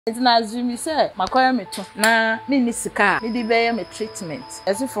It's na azumi say makoya meto na me ni sika me di be me treatment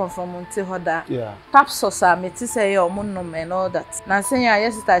esi from until hoda capsules a me ti say omunnom and all that na say ya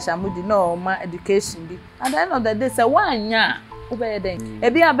yesita shamudi no ma education bi at the end of the day say wanya obey den e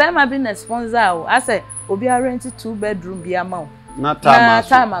bia be ma bi na sponsor o I say obi a rent 2 bedroom bi ama o na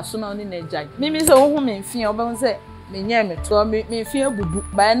time so na oni na jai me say wo hu me mfia obe say me nye me to me mfia bubu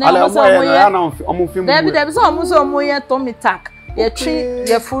ba na mo say omo so omo ye to me tak ye tree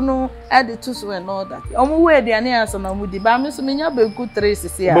ye funu add to so and all that omo we aduane ansa na omo di ba me so me nya beku 3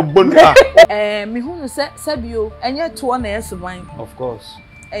 sisi a me hunu se bio enye to na yesuban of course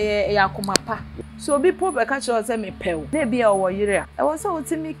ya komapa so bi po be catch us say me pew na bia owo yire a e wo so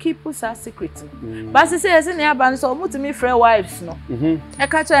utimi keep sa secret ba se say na aba so omo timi free wives no e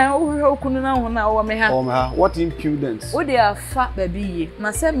catch an ohwe okunu na ho na wo me ha what impudence wo dey afa ba bi ye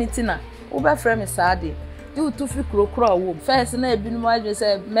na say metina wo be free me sa de you to fi krokro wo first na ebinu adwe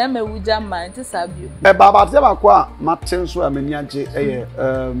say mema wuja man ti sabio e baba te ba kwa matin so amani age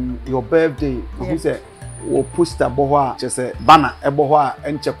your birthday who say wo poster bo ho a che say banner e bo ho a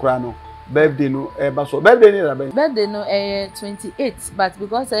enche kura no birthday no e ba so birthday ni birthday no 28 but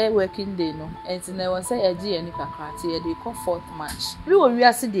because working day no and na won say age any kakra ti e dey call 4th March we wo wi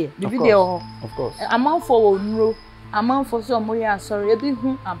ase dey the video of course amount for wo nro amount for so mo ya sorry e bi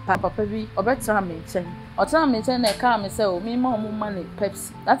hu ampa papa bi obetra me nchen otra me nchen na ka me say o mi ma mo money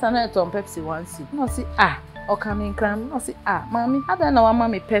Pepsi that na it on Pepsi once no see o coming cram no see mami ada na wa ma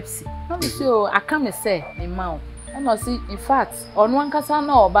me Pepsi no me say o aka me say me ma o no see in fact onu ankasa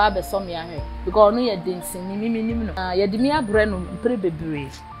na oba be so me ahwe because onu ye dancing ni nim no ye di mi abre no mpre bebre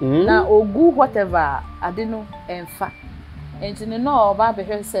na ogu whatever ade no emfa entine no oba be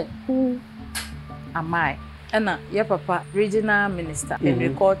hwe say who am I Anna, your papa, regional minister, and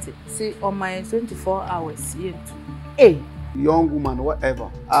record it. See on my 24 hours. Hey, young woman, whatever.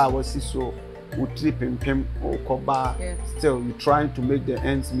 I was so would trip him or koba. Still, you trying to make the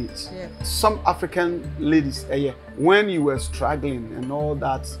ends meet. Some African ladies, when you were struggling and all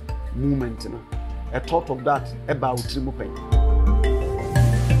that movement, you know, a thought of that about Trimupen.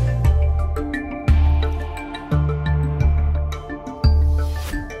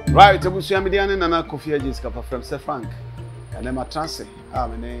 Right, I'm going to nana Kofi Jessica from Sir Frank. And I'm a transit.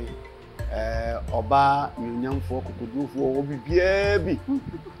 I'm a Oba, Union for Kukudu for Obi Baby.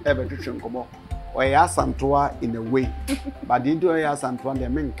 Ever to Chunkomo. Or Yasantua in a way. But into a Yasantuan, the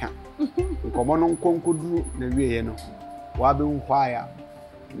men can. Common on Conkudu, the Rieno. Wabu Wire.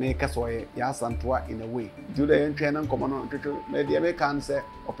 Make us way Yasantua in a way. Do the entry and common on the American say,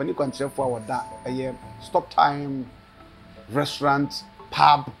 open the country for that a year. Stop time, restaurant,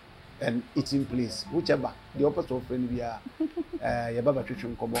 pub. And eating place, whichever the opposite of friend we are, your Baba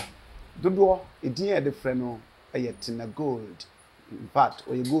Trichon Cobo. Don't do a dear the friend a yet in a gold. In fact,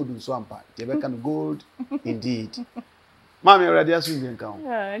 or your gold in Swampa, the American gold indeed. Mammy already has been count.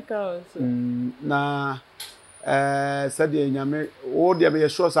 Yeah, I can't. Na said the Yame, oh, there be a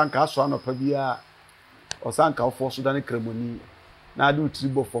sure Sanka Swan of Pavia or Sanka for Sudan Cremoni. Now do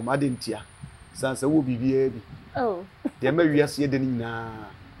tribo for Madintia. Sansa will be baby. Oh, there may be a seeding.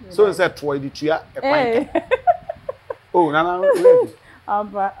 So is that toy the tree a pint? Oh, Nana,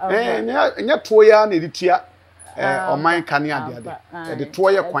 and your toya need the tree or mine can the other. The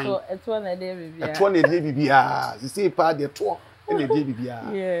toy a quine, it's one a day, a 20 DBBR, the same part the tour and the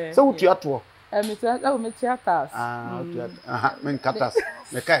DBBR. So what you are to? Men catas,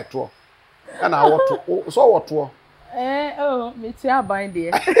 the kite tour. And I want to, so what tour? Oh, Mitia bind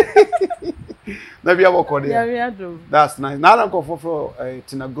dear. Maybe I walk on there. That's nice. Now I'm going for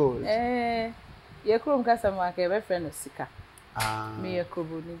Tina Gold. Your crew customer, my friend is Sika. Me a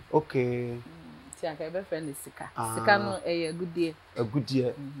crobuni. Okay. My friend is Sika. Sika no a good dear. A good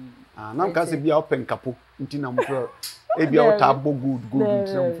year. Now can be open capo. Tina maybe our tabo good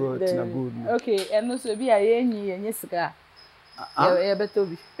Tina Gold. Okay, and also be a yenny and Jessica. I better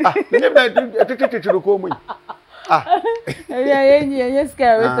be. Never to call me. Yes,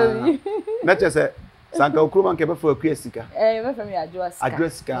 carry. Not just a Sanka Kruman came for a Kiesika. From your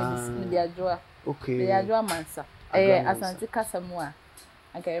Adjoa. Okay. The Adjoa Mansa. Asante Casamoa.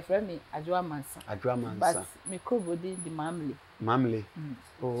 I can friend me Adjoa Mansa. Adjoa Mansa. But me could the mamly. Mamly.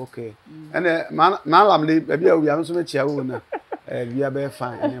 Oh, okay. And Malamly, maybe we have so much yauna. We are very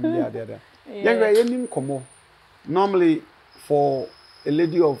fine. And we are there. Young Como. Normally, for a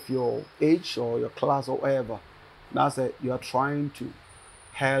lady of your age or your class or whatever. Now say you are trying to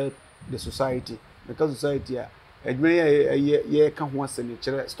help the society because society can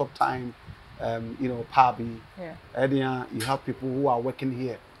stop time party and you have people who are working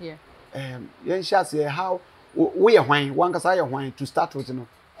here how we are wine one can say wine to start with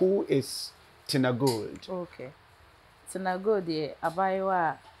who is Tina Gold? Okay. Tina Gold,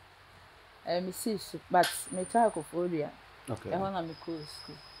 Abaiwa, Mrs. But me talk of Odia. Okay. I want to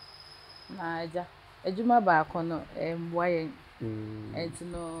school. Na ejuma ba kono mwaye enti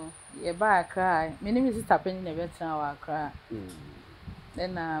no ye ba cry me name is tapeni na betra wa cry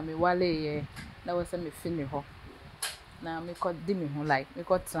then na me wale ye na wo se me fini ho na me ko di me ho like me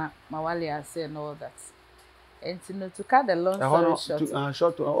ko tra ma wale ase and all that enti no to cut the long story short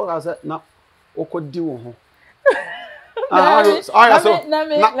short o ga say na okodi wo ho I have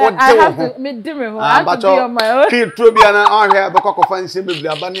to me dim me ho I have to be on my own ki tro bia na ahwe be kokofan se be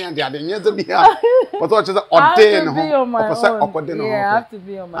bia ba ne ade ade nyeze bia but o chese ode no ho o se okode no ho yeah I have to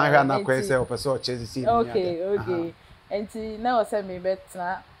be on my own ahwe na kwa se o pese o chese si okay enti na o se me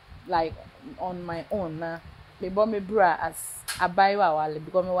better like on my own na me bo me bra as abaiwa wale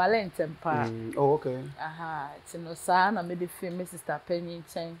because me wale ntempa oh okay ti no sa na me de fi me sister Penny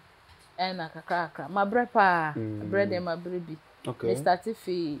chen na kakaka my brepa bread and my baby okay me started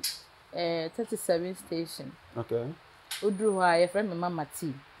fi 37 station okay udru ha your friend me mama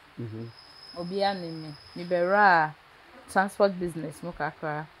T obi anime me bera transport business mo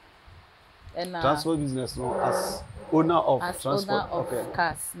kakra and transport business no as owner of as transport owner okay of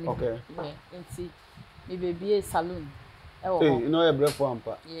cars okay yeah enti me baby a saloon hey you know your brefo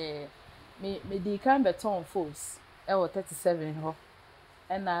ampa yeah me di kan beton force 37 ho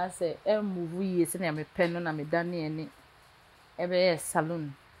and I say move years na me pen no na me dane ani ebe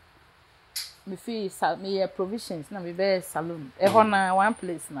saloon me fee me provisions na me be saloon ho na one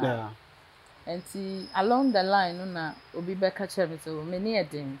place na yeah and along the line no na obi be catch me so me near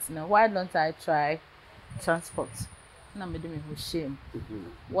dent na why don't I try transport na me do me ho shame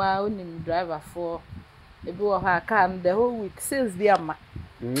wow ni driver for ebi wo ha car the whole week sales bi ama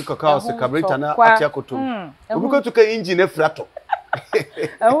kaka o se carburetor na atia kotom obi ko to ka engine frato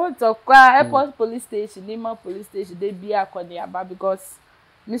I want to kwa airport police station, Nima police station, they be a aba because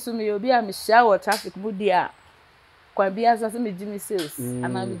me obi a me share traffic mudia. Kwa be as me Jimmy sales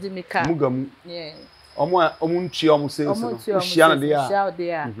and I'm Jimmy car. Mugamu. Yeah. Omo ntwi omo sales no. Share na dey a. Share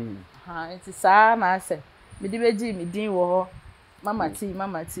there. Ha, it sa na say. Me di beji me din wo ho. Mama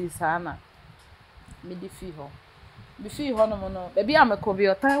tea sa na. Me di fi ho. Me fi ho no mo no. Be a me ko be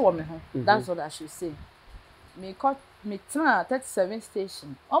otan wo me ho. That's what I should say. Me cut me 37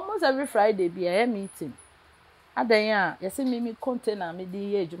 station almost every Friday be a meeting adan ya you see me container me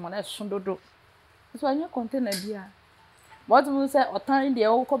di ejuma na shondodo so anya container bia but we say otan dey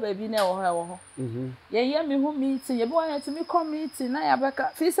wo ko ba bi na wo ho ye me ho meeting ye be wan yet me come meeting na ya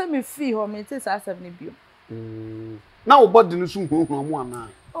beka fi say me fi ho me say 7 bio na wo body no so hu amu ana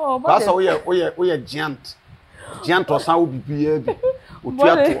oh but that's how we are giant o san wo bibia bi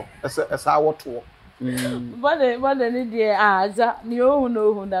otuato esa woto but ni dey aja ni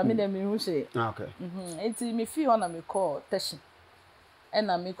ohun na me na me hu she okay enti me fi on na me call teshi and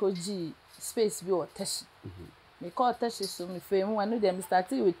na me ko gi space bi o teshi me call teshi so me fe hu anu dem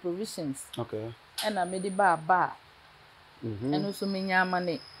started with provisions okay and na me di ba and also me nya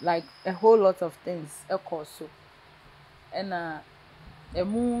money like a whole lot of things e call so and na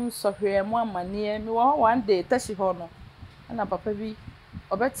emu so hwe emu amane me one day teshi ho no na papa bi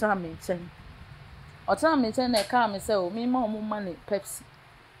obetra me chen Otan me ten na car me say o me ma o money Pepsi.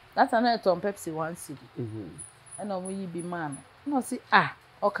 That na eton Pepsi 1 cedi. And o yi bi man. No say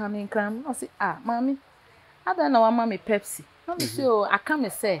o kan me kram. No say mami. Ada na wa ma me Pepsi. No me say o aka me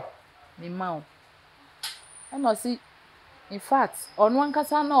say me ma o. And no say in fact onu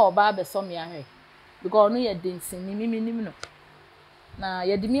ankasa na o ba be so me ahwe. Because onu ye dancing ni mi no. Na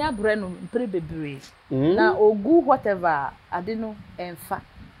ye di mi abre no mpre bebre. Na ogu whatever ade no emfa.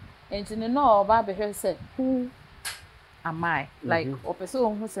 And you know, Baba said, who am I? Like, or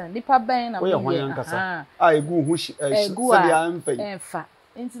person who said, Nipa Ben, and I go who she in fact.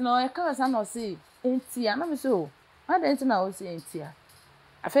 And you know, I can't say, ain't tea, and I'm so. I didn't know, say, ain't tea.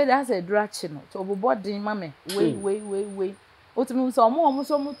 I feel that's a direction to body, mammy. Wait. What to move some more,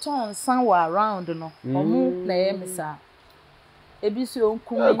 turn somewhere around, no, or move, name, sir. Ebisio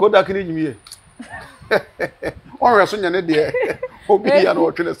nkumi ko da kini nyimie onwe so nyane de obi ya na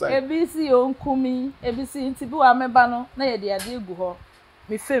otwene sai ebisio nkumi ebisi nti bi wa meba no na ye de ade egu ho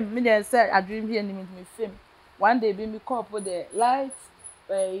me fem me dey say adwin bi ani me fem one day bi me call for the light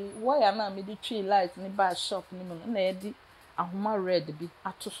wire na me di tree light ni ba shop ni mo na ye di ahoma red bi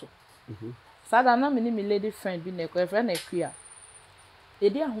atoso sada na me ni me lady friend bi na ko friend na kuya e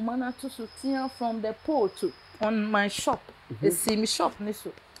di ahoma na atoso tia from the pole to on my shop see me shop ni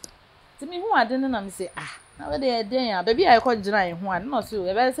so ti me hu ade na me say na we dey den ya baby I call gina hu ade no so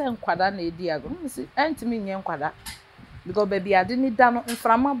e be say nkwada na edi ago me say enti me nye nkwada because baby I didn't da no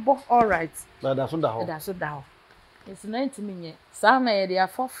mframa bo all right but that's on the hole that's so da it's 90 minute sa na ye dey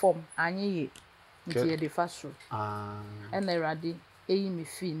for form anye ye nti ye dey fast road and erade eyi me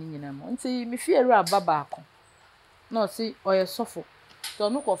fi ni nyina mo nti me fi eru aba baako no si oye sofo so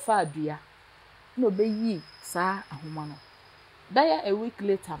no ko fa adua no be yi sa ahoma no daya a week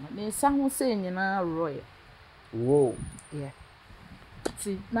later no ne sa ho say nyina roye whoa yeah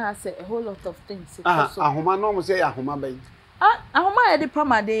see na say a whole lot of things ahoma no mo say ahoma bay ahoma e dey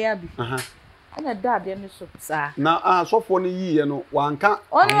pamade ya bi ana dad ya ni so sa na sofo no yi no wanka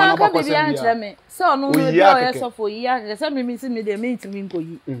ahoma no ba ko se bia me so no no bi oye sofo yi ya se me si me dey me ntimi nko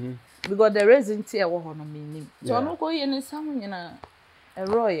yi because the reason tie wo ho no me nim so no ko yi ni sa ho nyina e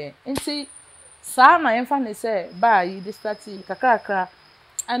roye nti sa na yemfa ne se ba yi di starti kakaka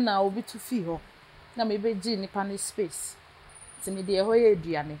ana obi to fi ho na me be gi nipa ne space ti me de ho ye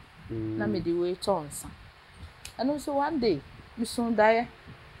aduane na me de we tonsa and also one day mi sun dae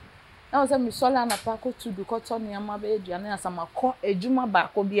na o se mi sola na pa ko tudu ko to ni ama be aduane asama ko ejuma ba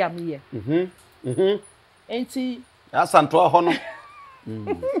ko bi am ye enti asanto ho no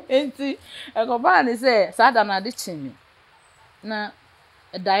enti e ko ba ni se sa da na de chin na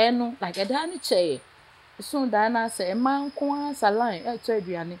dae no like da ni che sun dae na se e man ko salan e to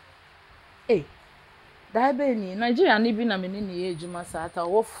aduane dae be ni Nigeria ni bi na me ni ejuma sa ata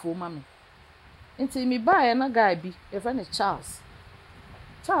wo fu ma me nti mi ba ye na guy bi e fa ne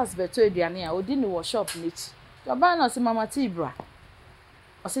Charles beto aduane a odi ni wo shop n'echi yo ba na se mama tibra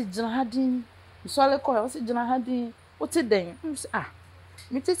o se jina hadin mi so le ko o se jina hadin o ti den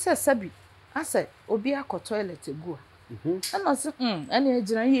mi ti se sabi ase obi akọ toilet egu a na se ene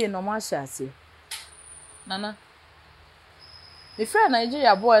jina yie no ma hye ase nana mi friend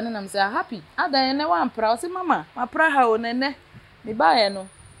Nigeria boy na say happy adan ne wan pra o se mama ma pra ha o nene mi ba ye no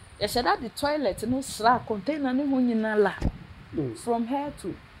ye sheda the toilet no sra container ne ho nyina la from head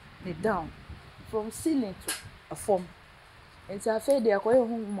to the down from ceiling to a form it's a fade dey akoye ho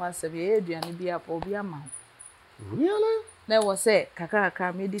mu asebe e aduane bi apo bi ama really na wo say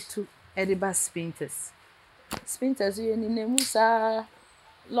kakaka me di to edible spinters you ni nemu sa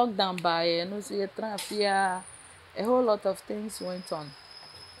lockdown by no see trafia a whole lot of things went on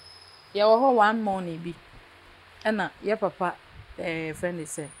ya wo one morning bi na your papa friend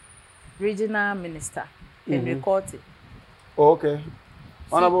is regional minister in the court. Okay.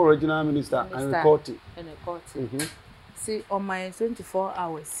 Honorable regional minister and the court. See on my 24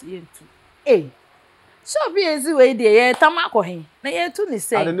 hours into so be easy way there tamako hin na ye tu ni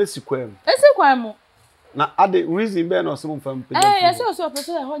say ade ne sikwam esikwan mu na ade reason be na osum fam pe yes so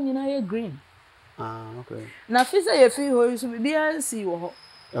person e ho nyina ye green okay na fi say ye fi ho so bi ansi wo ho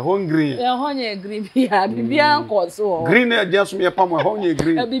e ho green e ho nye green bi ya bi anko so green e just me pam e ho nye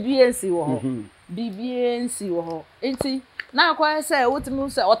green bi ansi wo ho bi ansi wo ho enti na akwa say wotimi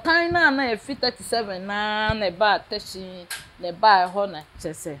say otan na e fi 37 na ba tashi na ba ho na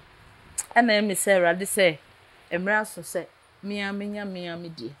chese ana me say rade say emra so say mia me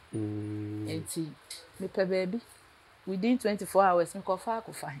die enti me pe baby within 24 hours me ko fa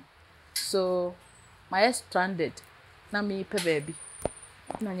so my stranded na me pe baby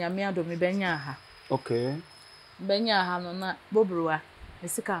na nyame ado me benya ha okay benya ha no na bobruwa me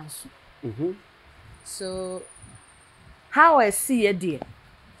sika nso so how I see it there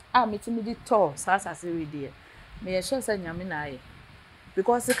metimi di to sasa se we there me ye sure say nyame na aye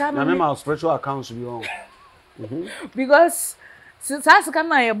because sika na me my spiritual accounts be on because sasa sika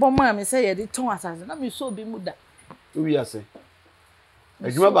na ye bomma me say ye di ton asase na me so bi muda we ase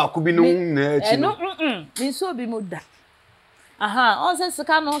adwuma ba ko bi no na achi no me so bi muda on say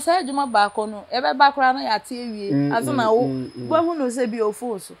sika no say adwuma ba ko no e be ba kra na ya te awie azuna wo hu no say bi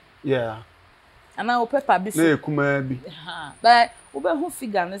ofo so yeah ana o paper bi na ekuma bi but we be hu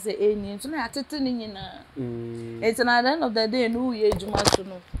figure na say eni so na atete ni nyina it's na the end of the day no ye adwuma so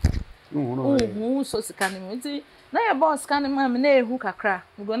no so sika ni nti na ye boss kan ma me na ehu kakra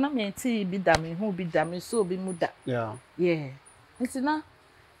we go na me ti bi da me hu bi da me so bi mu da yeah nti na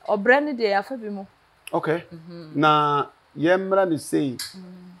obre ni de afa bi mu okay na yemra ni say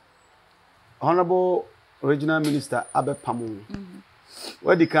honorable regional minister abepamu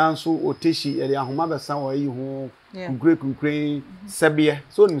what the council oteshi e ahoma besan wo yi ho kunkre sebie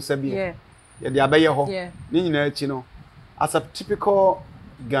so nim sebie ye de abeye ho ni nyina achi no as a typical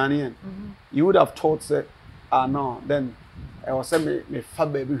Ghanaian you would have thought say no then I was say me fa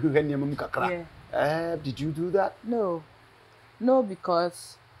ba bi hwe ne mam kakra did you do that? No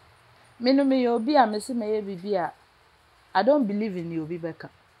because me no me obi a me se me ye bibia I don't believe in you bibeka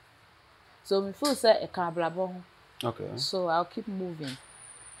so me feel say e kan blabo ho. Okay. So I'll keep moving.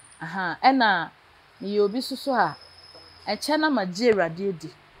 And me obi so a enche na magye Awurade edi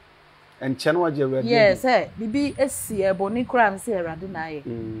enche na wagye Awurade yes bibi esi eboni kura me se Awurade na aye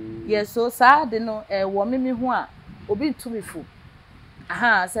yes so saa de no wo me ho a obi ntumifu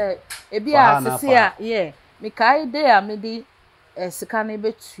aha say ebi a sisi a yeah me kai dey a me di sika na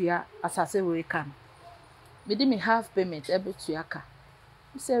betua asase we ka no me di me half payment betua ka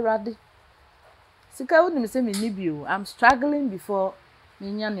me say Awurade sika woni me say me ni bio I'm struggling before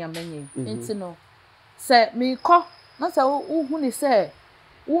me nya ne amanye enti no say me ko na say wo hu ni say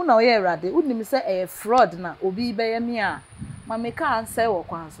wo na oye Awurade woni me say fraud na obi be ye me a ma me ka answer wo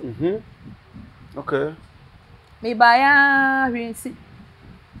kwan so okay me ba ya hwensi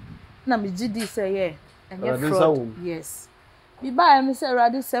na me gidi say yeah and fraud yes me ba ya me say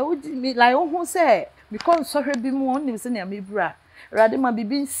Awurade say wo me like wo hu say me kon sohwe bi mu onim say na me bra Awurade ma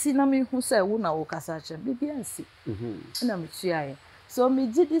bibi nsi na me hu say wo na wo kasa che bibi ansi na me tuaye so me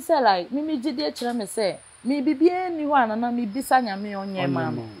gidi say like me gidi e kire me say me bibi eni ho anana me bisa nyame onye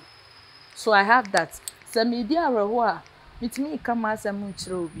ma so I have that so me di areho a mitimi kama asem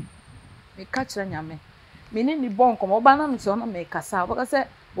nchire obi me ka kire nyame me ni bon komo oba na me so na me kasa oba say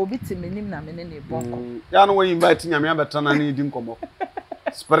obi timenim na me ni bon komo ya no we invite nyame abetana na edi nkomo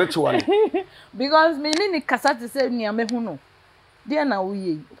spiritually because me ni kasa te say nyame hu no dia na wo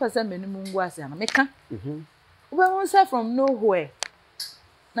ye o say me ni mu ngwa ase na me ka oba won say from nowhere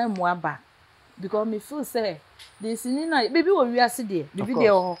na mu aba because me feel say this ni na baby wo wi ase de bibi de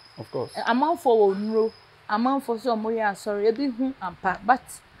ho of course amanfo wo nuro amanfo so mo ya sorry ebi hu ampa but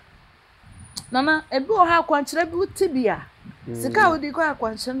nana ebi o ha kwankyere bi utibia sika wo di ko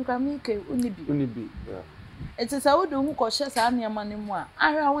akwankyere no ka me ke unibi yeah it is how do hu ko hye sa ne ma ne mu a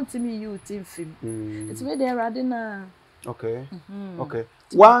ahwa won timi you tin film it me de Awurade na okay okay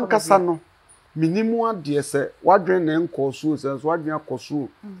wan kasa no minimu ade se wadwen na enkoso se wadwen akoso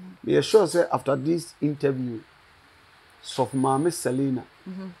me sure say after this interview of Mama Selena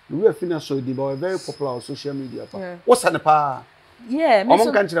we have finished so the boy very popular on social media what's an pa yeah me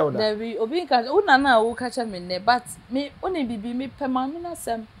so there we obi kan una na wo kacha me ne but me oni bibi me pema me na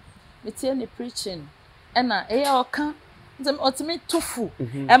sem me tie ne preaching ena eya oka ntem otimi tofu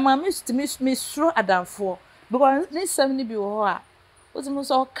e ma me stimi me suro adamfo because ne sem ni bi wo a otimi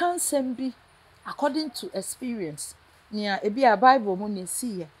so kan sem bi according to experience nia ebi a bible mu ne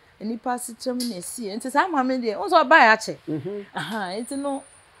see eni pastor mu ne see enti sa ma me de o so ba ya che aha enti no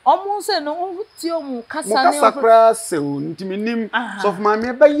omo se no ti o mu kasa ne o kasa se o ntimi nim so for ma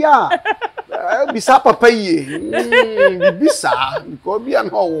me ba ya bisa papa ye bisa ko bia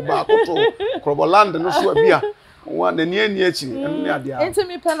na o ba koto kroboland no so bia wa na ni achi enu ade a enti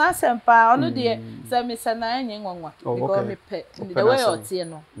mi pe na sempa ono de se mi se na enye nwanwa because me pe the way o tie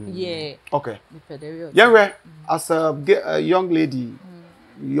no yeah okay me pe the way yeah as a young lady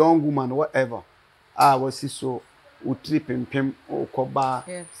young woman whatever was so o trip pem o koba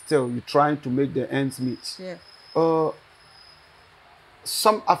still you trying to make the ends meet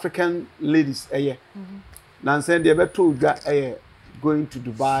some African ladies nan say they beto going to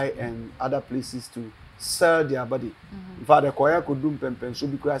Dubai and other places to sell their body in fact the koya could do pem so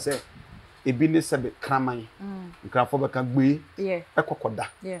because say ebi ne sebe kraman nkrafo be kan gbe ekokoda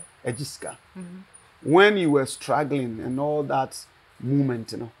ejiska when you were struggling and all that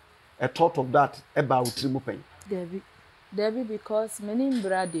movement a thought of that about trimopen Debbie because many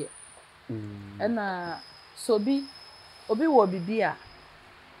brother and so be obi wo bibia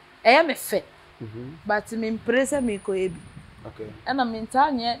me fe but me impress me ko ebi okay and I mean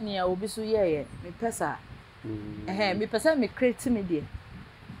tanya near obi so ye me pesa me pesa me create me there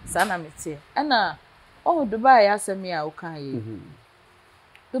sana me tie and Dubai asemi a ukan ye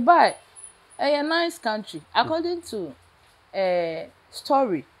Dubai a nice country according to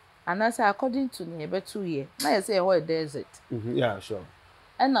story and I say according to me about 2 years na you say a desert yeah sure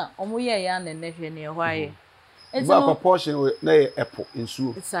and omo ye ya na nehwe ne hwaye it's a proportion na apple in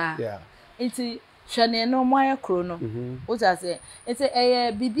su yeah it's hwane no moya kro no o ja say it's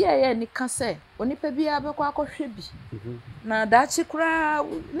bibi aye ni ka say onipa bi abekọ akọhwe bi na dachi kura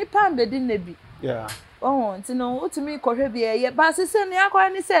nipa mbedi na bi yeah nti no utimi kọhwe bi aye ba sese ne akwa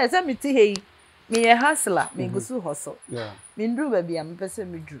ni say me ti hei me ye hustler me gusu hustle yeah me ndru ba bia me pese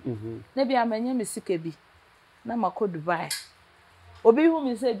me dru na bia manya me sika bi na makọ Dubai obi hu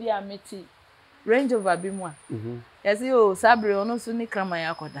me say bia meti Range Rover bi mu a yes o sabre ono so ni krama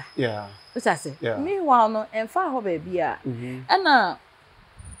ya koda yeah what I say meanwhile no emfa ho ba bia na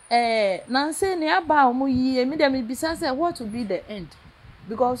na say ne aba o mu yi me dem bisa say what will be the end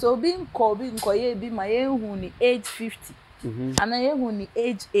because obi nko ye bi ma ye hu ni age 50 ana ye hu ni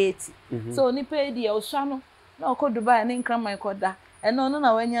age 80 so ni pay dia o swa no na okọ Dubai ni krama koda eno no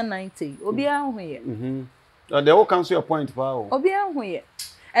na wanya 90 obi ahu ye They all cancel your point, pal. Obi anhu ye.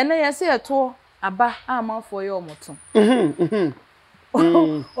 Ene ye se eto aba amanfo ye omoto.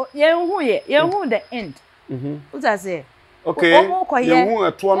 Ye hu ye the end. What I say? Okay. Ye hu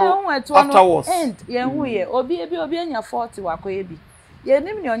eto no afterwards. End ye hu ye. Obi anya 40 wakoye bi. Ye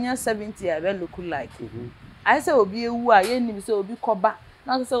nim ne onya 70 ya be look like. I say obi ewu a ye nim say obi koba.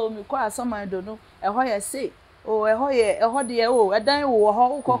 Na say omi ko asoma do no. Eho ye say oh eho de oh edan wo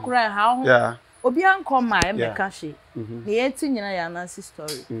ho ukokora ha ho. Yeah. Obi anko ma e meka hwe. Ne yeti nyina ya Nancy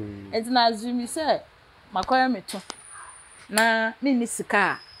story. Enti na azumi say makoya meto. Na me ni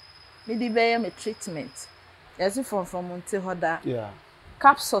sika. Me di be me treatment. Yes from until hoda. Yeah.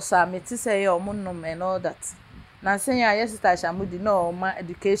 Capsules are me ti say omunnom and all that. Na say ya yes Tashamudi no ma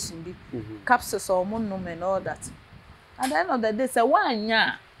education bi. Capsules omunnom and all that. At the end of the day say one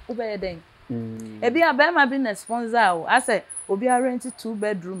nya obey den. Ebi abema bi na sponsor o. I say obi rent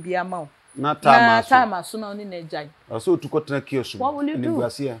 2-bedroom bi ama o. Na time so na oni na jai. So to cut na kiosk. What will you do? What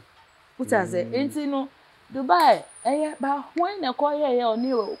I say? Enti no Dubai ba when na call ye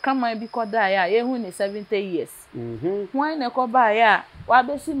oni o kama bi koda ya ye hu ni 70 years. When na call ba ya wa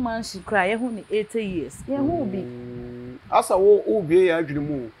be si man shi kra ye hu ni 80 years. Ye hu bi. Asa wo bi ya adwene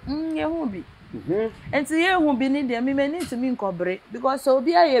mu. Ye hu bi. Enti ye hu bi ni de me mani to me nkobre because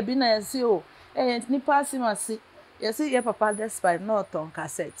obi aye bi na yesi o ni pass him asi. Yesi ye papa despite not on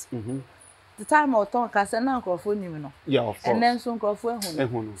cassette. The time I talk, I said, "Now, no." Yeah, of course. And then soon,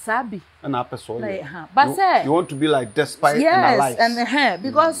 Sabi. And I persuade But say you want to be like despite yes, and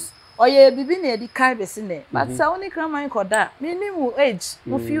because ye bibi ne di kai besine. But say only kraman koda. Minimum age,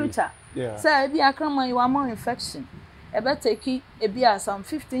 no future. Yeah. Say be a kraman you are more infection. E be take e be some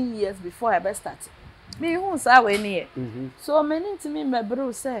 15 years before I be start. Me who say we near. So many to me my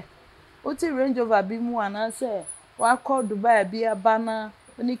bro say, "Oti Range Rover bi mu ana say, wa call Dubai bi abana."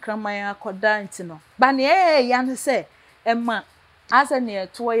 Oni kraman akoda ntino ba ne ya ne se ema asa ne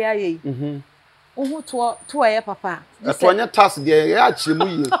to ya ye uhu to ya papa to anya task de ya achire mu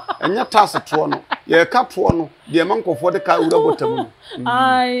ye anya task to no ye ka to no de mankofo de ka wura botamu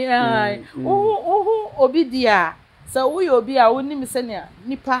ai uhu obi dia so wo ye obi a woni mi se ne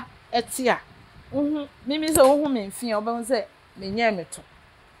nipa etia uhu mimi se uhu me mfia oba se me nya meto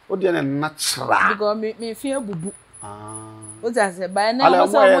o de na natural because me mfia bubu what I say by now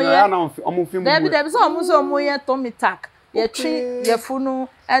so David so moye Tommy tack ye twi ye funu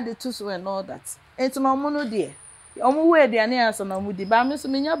add to so and all that enti no mo no de omo we de ane aso na mo di ba me so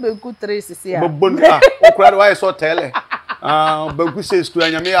me nya banku 3 sisi a bobon o kura why so tele banku 6 to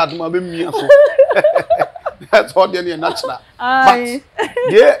anya me aduma be mia so that's all the natural but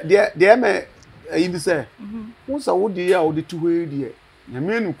de me you say who say wo de ya wo de tu we de nya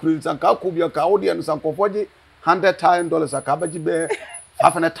me nu kuru san ka ko bia ka wo de no san ko foje $100,000 akabaji be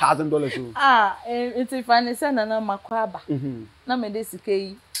 $500,000 it's funny say na makwaba na me de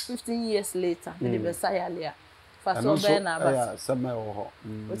sike 15 years later me de be sayale fa so be na ba yeah sama ho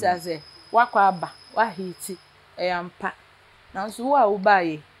what I say wakwaba wa hiti ampa na so wo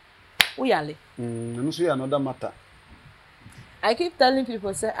baye wo yale no so ya another matter. I keep telling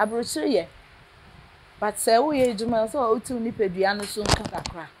people say abrochire ye but say wo ye juma so o tu ni pedua no so nka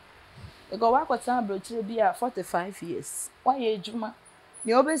kakra. Because wa kwata abrochire bi a 45 years. Wa ye ejuma.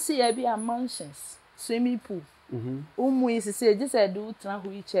 Ne obesi ya bi a mansions, swimming pool. Umu isi se je se do tran ho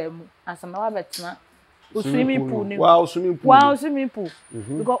icha mu. Asana wa betena o swimming pool ni. Wow, swimming pool. Wow, swimming pool.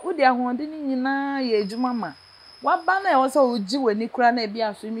 Because udi ahonde ni nyina ye ejuma ma. Wa ba na e wo so oji wani kura na bi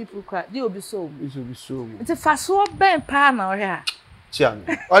a swimming pool kura. Di obi so mu. Is obi so mu. Nti faso ben pa na o he a. Chiam.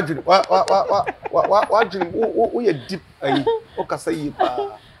 Wa dream wo ye deep ayi. O kasa yi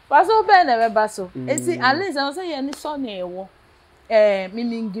pa. Paso ben na be baso. Enti at least I say ye ni so na e wo.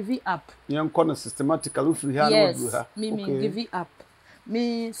 Me give up. You can systematically free her. Yes, me give up.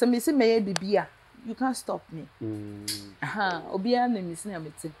 Me so me say me bibia. You can't stop me. Obia na me say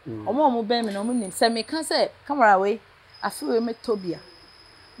me te. Omo ben me na omo nim say me can say camera way. I feel me tobia.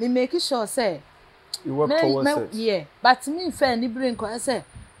 Me make sure say you work towards it. Yeah, but me fair ni brain ko say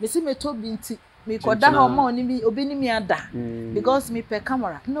me say me tobi nti me koda ha omo ni mi obi ni mi ada because me per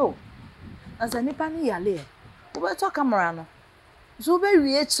camera. No. As a nipa ni yale. Obe to camera no. So be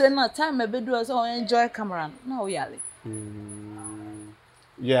we na time e be do so enjoy camera na o yale.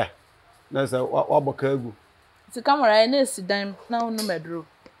 Yeah. That's a wa bokagu. The camera na sit down na no medro.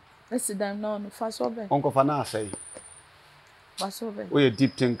 Na sit down na no fa so be. Onko fa na asai. Fa so be. We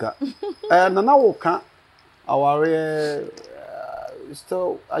deep thinker. Na wo ka aware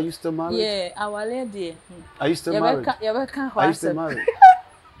still are you still married? Yeah, aware there. Are you still married? You can Are you still married?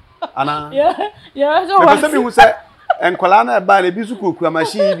 Ana. Yeah. Because me who say enkola na ba na bi su kokura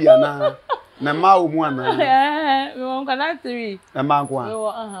machine bia na Na ma wo mu ana. We won kana 3. Na ma nko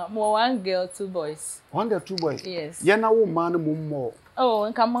We mo 1 girl 2 boys. 1 girl 2 boys. Yes. Ye na wo ma no mo mo. Oh,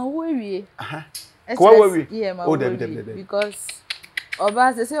 nka ma wo wie. Ko wo wie? Yeah, ma wo wie. Because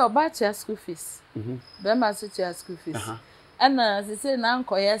oba say oba chia school fees. Be ma so chia school fees. And say na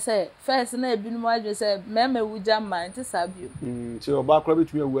nkoye say first na ebi no adwe say mema wuja man ti sabio. So oba kro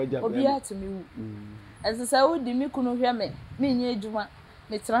betumi awu aja. Obi atumi wu. And say wo di mi kunu hwe me nya adwuma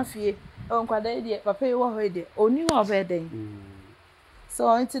me trafie. O nkwada de papa yi wo ho de oni wo be den. So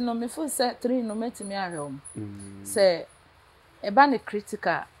until no me feel say 3 no metimi ahwe say e ba ne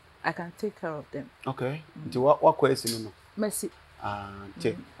critical I can take care of them. Okay. Until what question no? Merci.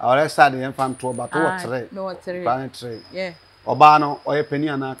 Che. Our side dem fan to ba to what 3. No what 3. Ban 3. Yeah. Oba no oye penny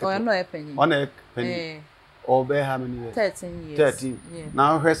ana ka. Oye no oye penny. Ona penny. Obe how many years? 13 years. 13. Yeah.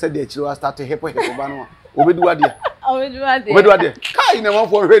 Now hwe say de chiro start to hip ba no. Obedu ade. Obedu ade. Kai na wan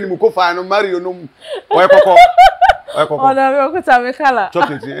for hwe ni mu ko fa no Mario no. Oye kokko. Oye kokko. Ona me ko ta me kala.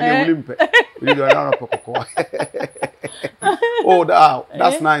 Chocolate any wulimpe. We do na kokko. Oh,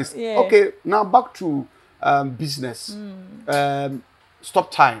 that's nice. Yeah. Okay, now back to business.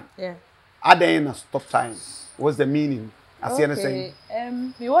 Stop time. Yeah. Adena stop time. What's the meaning? As you saying.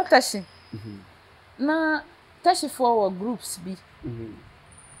 Me what tashi. Na tashi for groups be.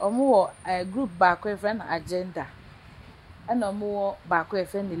 Omo a group back with an agenda. And omo back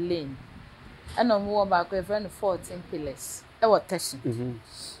with any lane. And omo back with 14 pillars. E what tashi.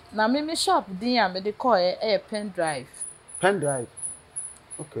 Na me shop din ya me dey call a pen drive. Pen drive.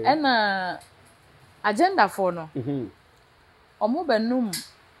 Okay. And agenda for no. Omo benum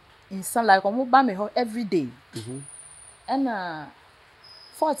insan like omo ba me ho every day. And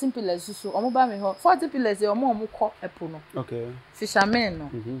 14 pillars so omo ba me ho 14 pillars omo ko epo no. Okay. Fishermen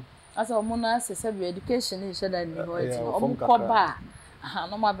no. Asa omo na say education is that ni ho eti omo ko ba.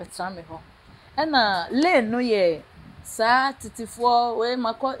 No ma betra me ho. And lane no ye sa titifo we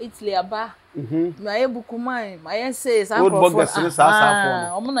mako Italy aba. Ma ye bukuman, ma ye say sa for.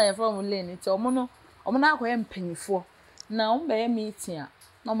 Omo na ye from lane ti omo no omo na akoye mpanyifo. Na omo be ye meeting a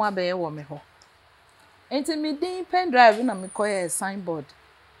no ma be ye wo me ho. Enti me din pen drive na me koye signboard.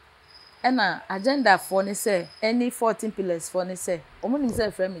 And agenda for ne say any 14 pillars for ne say omo nim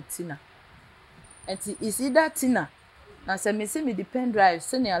say frame me Tina. Enti is either Tina na say me see me the pen drive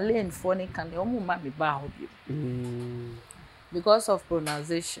senior lane for ne kan omo ma me ba ho bi. Because of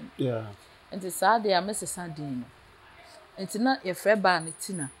pronunciation. Yeah. And it's sad they are Mrs. Sardine. It's not a fair bar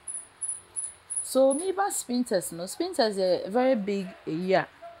Tina. So me ba Spinters no. Spinters a very big a year.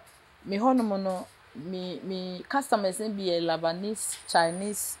 Me honomono me customers be a Lebanese,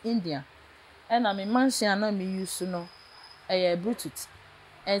 Chinese, Indian. And I me mansion na me use no a Bluetooth.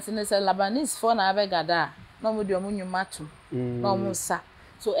 And it's a Lebanese phone I begada. No mo di omo nyumatu. No mo sa.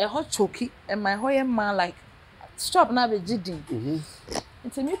 So a hot choky and my hoye man like stop na be jidin.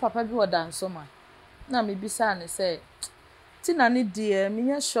 Nti me papa bi odan so ma. Na me bisa ne say Tina ni die me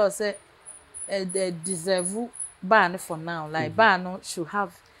nya sure say they deserve ban for now. Like ban no should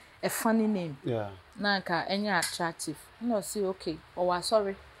have a funny name. Yeah. Na nka enya attractive. No say okay. O wa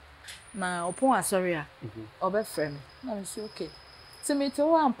sorry. Na opon asori a. Obe frame. Na me say okay. Ti me to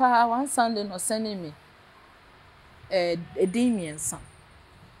one pa one Sunday no sending me a Damien son.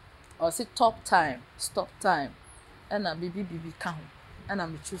 Or say top time, stop time. And a bibi count. And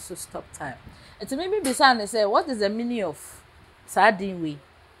I'm choose to stop time. And to maybe be saying say, what is the meaning of sardine way?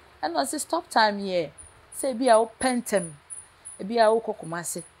 And I say stop time here. Say be our pentem. Be our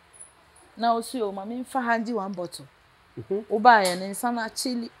kokomase. Now see o mama fa handi one bottle. Oba ya ne sana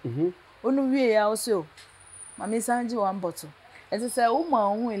chili. Onu wie ya o see o. Mama sanji one bottle. And say o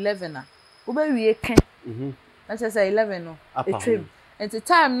ma 11 na. Oba wie ken. And say 11 no. E trim. And the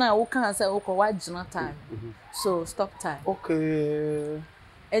time now we can say okay wajina time. So stop time. Okay.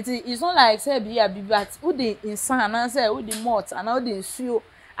 It's not like say be but who the insan and say who the malt and who the nsuo.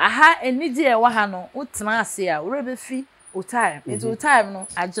 Aha eni je wa ha no utena ase a we be fi o time. It's time no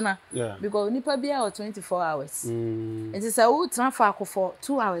ajina. Yeah. Because nipa bia 24 hours. It's say who utena fa for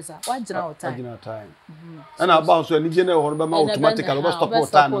 2 hours a wajina o time. Wajina time. And about so eni je na ho be ma automatically be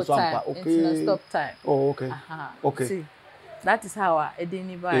stop time so ampa. Okay. It's stop time. Oh okay. Okay. See, that is how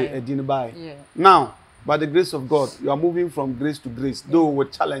Edini buy. Yeah. Now, by the grace of God, you are moving from grace to grace, though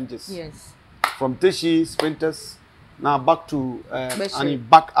with challenges. Yes. From Teshi, Sprinters, now back to and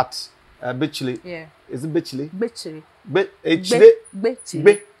back at Bechley. Yeah. Is it Bechley? Bechley.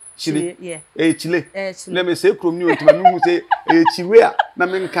 Chile. Yeah. Chile. Let me say, from you to my say, Chile.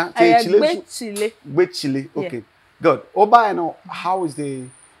 Namenka, Chile. Bechley. Okay. Good. Oba, I know how is the,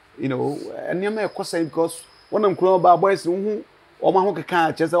 and you may question because when I'm growing by boys, Oma ho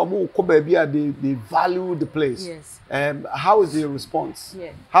keka che say omo ko ba bia they value the place. Yes. How is the response?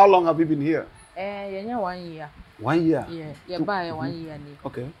 Yeah. How long have you been here? Yenya 1 year. 1 year. Yeah, you buy 1 year ni.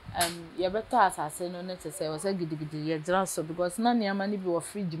 Okay. You better asase no net say was a gidigidi ye dra so because na niam ni be wo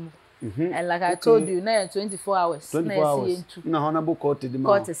fridge mu. And like I told you, now 24 hours. 24 hours. Na honorable court di ma.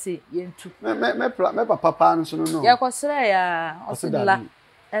 Court say yentu. Me papa no so no. Ya kwosere ya osidla.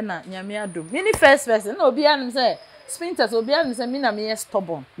 Na nyame adom. Me ni first person na obi anim say Spinters obi anim say me na me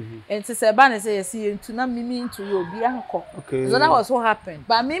stubborn. And say ba na say yes yentu na me into you obi anko. Okay. So that was what happened.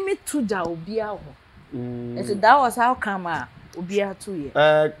 But me tuja obi aho. And so that was how come obi atu ye.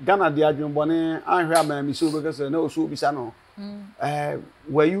 Ghana di adwon bone anhwe ama me so because na so obi sa no.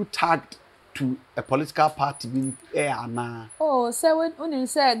 Were you tagged to a political party being na? Oh, say when you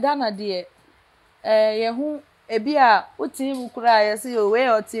say Ghana de ye hu ebi a utim kura ye say o we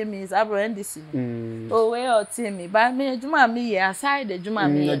o team is abro NDC. O we o team me ba me adwuma me ye aside adwuma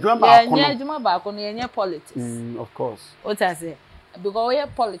me. Ye adwuma ba ko no ye politics. Of course. What I say because we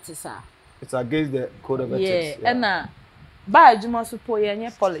politics are. It's against the code of ethics. Yeah, and ba adwuma so po ye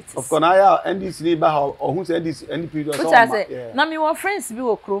politics. Of course, now NDC ni ba or who say NDC NDP or something. What I say na me won friends bi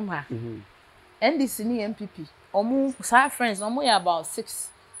wo krom ha. NDC ni MPP. Omo sa friends omo ya about 6.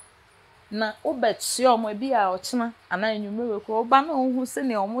 Na obetsi omo bi a ochina ana enyumere ko oba na ohun se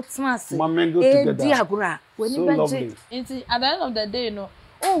ne omo tena ase. E di agura. When you bench into at the end of the day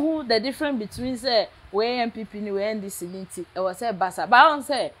ohun the difference between say we MPP ni we NDC ni ti e was say basa. But I don't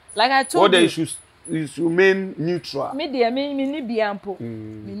say like I told you. What they should remain neutral. Me dey me ni bia mpo.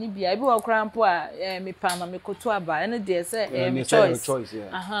 Me ni bia bi wo kra mpo a me pa na me koto aba ene dey say me choice.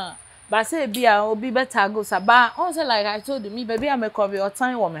 Yeah. But say bia obi better go saba. On say like I told you me baby I make cover your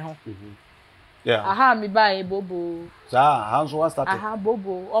time wo me ho. Yeah. Me buy bobo. How so what started?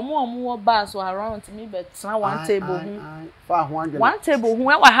 Bobo. Omo wo ba so around me bet na one table hu. Fa ho angel. One table hu e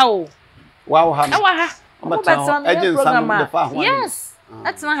wa ha o. Wow ha. E wa ha. Omo bet na program. Yes.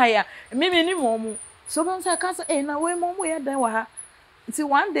 That's not higher. Me ni mo. So when say ka say na we mo ye dan wa ha. Until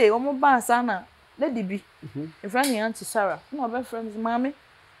one day omo ba sana lady bi. E friend ni Auntie Sarah. No be friends mommy.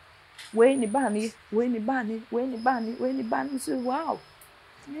 We ni ba ni. So wow.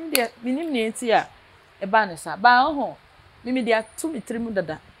 Me ni enti a e ba ne sa. Ba ho. Me dia 2 me 3 mu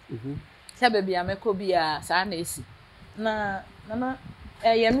dada. Say baby ameko bi a sa na esi. Na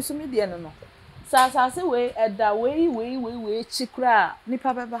ye me so me dia no. Sa say we eda we chikra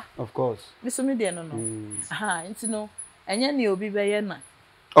nipa beba. Of course. Me so me dia no. Enti no enye ne obi be ye na.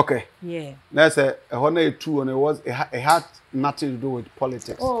 Okay. Yeah. That's a honor too, and it had nothing to do with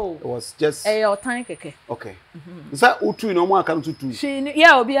politics. Oh. It was just your time keke. Okay. Is that utu no more can to two?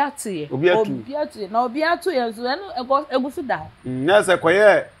 Yeah, obi atu. Na obi atu ye so eno egusu da. Yes,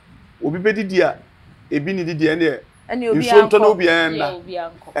 kwaye obi bedi dia ebi ni dia ne obi so nto no obi en na. Obi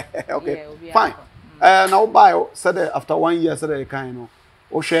anko. Okay. Fine. Now buy said after 1 year said kind no.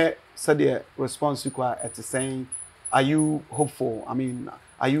 O share said the response you at saying are you hopeful? I mean,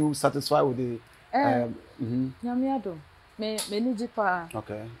 are you satisfied with the Nyamiado. Me niji pa.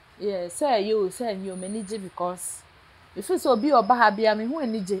 Okay. Yeah, say you me niji because if it's obi oba ha bia me hu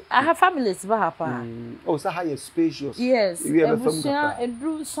niji. I have families ba ha pa. Oh, so how you spacious. Yes. You have a family.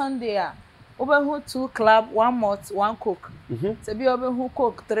 Every Sunday oba hu 2 club, 1 malt, 1 coke. Say bi oba hu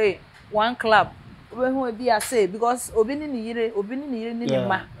coke 3, 1 club. Oba hu bi say because obi ni yire ni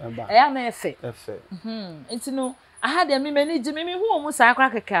ma. Eya na efe. Enti no I had a manager, me who almost a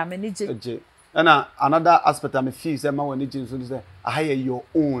cracker manager. And another aspect I feel is that my manager so I hire your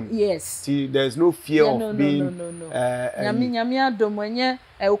own. Yes. See, there's no fear of being. No. Nyamia domwenye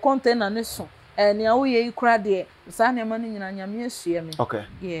e container ne so. Ne awo ye ikura de. Sa na mani nyina nyamia hia me. Okay.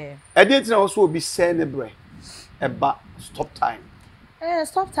 Yeah. E dey tina also be say ne bre. Eba stop time.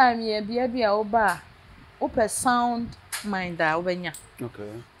 Stop time ye bia oba. Open sound mind da obenya. Okay.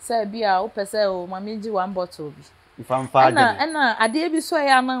 Say bia open say o mami ji 1 bottle bi. And ade bi so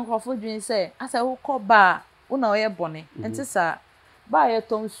ya na nkofo dwen say asa wo kọ ba una o ye bone enti sa ba ye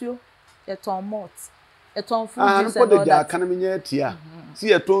tonsuo ye ton malt ye ton food juice and all that kana menye tia si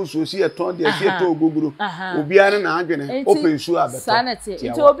ye tonsuo si ye ton de si ye to ogogoro obi ara na adwene open shoe abeto sanity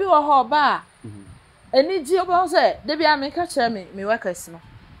enti obi wo ho ba eni ji obi wo say de bia me ka kire me workers no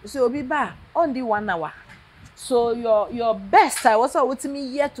so obi ba on the 1 hour so your best I was with me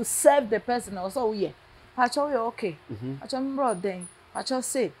here to serve the person also we Pacho you okay. Pacho mbro den. Pacho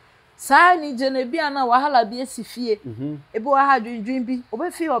say. Sa ni jene bia na wahala bi esifie. Ebi wa ha dwindwin bi.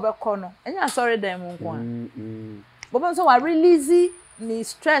 Obefie obekọ no. Enya sorry den mu nko a. Bobo so wa release ni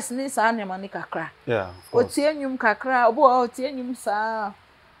stress ni sa na mani kakra. Yeah, of course. Otie nyum kakra, obo otie nyum sa.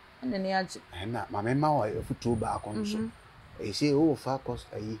 Ene ni age. Na mama wa futu ba akọ nso. e say o fa cost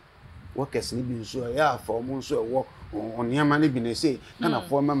ayi workers ni bi nso ya fa o mo nso e wo oniama ni bi na say kana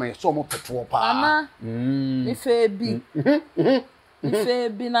fo mama ye so mo peto pa ana me fe bi me fe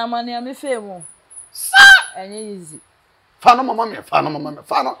bi na mania me fe mu sa enye easy fa no mama me fa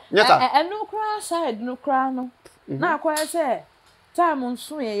no nyeta enu kra side no kra no na akwa say time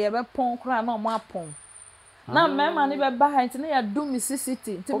nso ye be pon kra na mo apon na mema ni be ba ha nti na ya do mi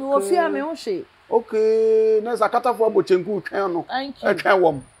city nti mi wo fia me ho hwe okay na zakata fo abochenku twen no twen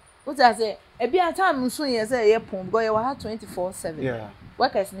wom what I say e bia time nso ye say ye pon go ye wa ha 24/7 yeah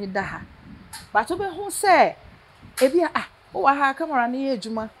workers ni da ha but to be hu say e bia o wa ha camera ni ye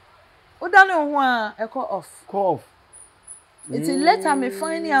adwuma o da no ho a e call off it's later me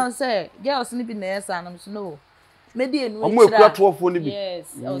find out say girls ni bi na yes and so no me dey enu omo ekuatofo ni bi yes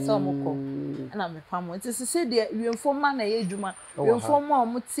o so mo ko na me pam it say dey wiemfo ma na ye adwuma wiemfo ma o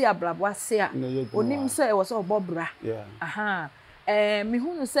mo ti ablabo ase a onim say e wo so obobra aha me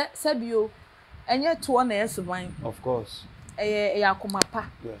hunu say bio enye to na yesuban of course ya komapa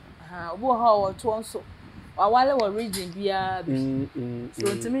aha obo ha o to nso wawale wo region bia bi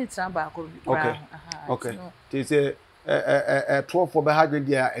so ntimi tramba ko okay okay they say twofo be hadwe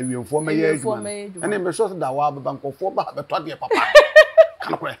dia awiemfo ma ye adwuma ene me so da wa ba nkofo ba be to de papa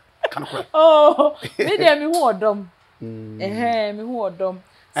kanokwe oh me dia me hu odom me hu odom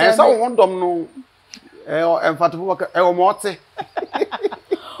so won dom no emfatofo o mote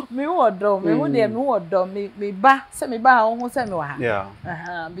me hu odom me hu dia me hu odom me ba se me ba ho se me wa ha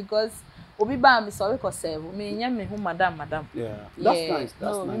yeah because obi ba me so we ko serve me nya me hu madam yeah that's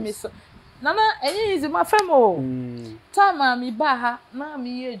nice me so nana enyi izi ma femo time mi ba ha na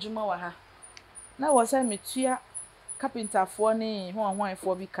mi ye adwuma wa ha na wo say me tua carpenter fo ni ho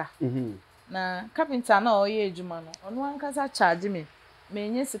anwanfo bi ka na carpenter na o ye adwuma no ono ankasa charge me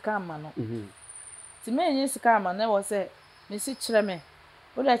enye sika ama no ti me enye sika ama na wo say me si kire me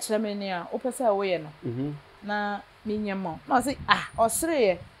wo da kire me ni a wo pese wo ye no na me nyemo na say o sere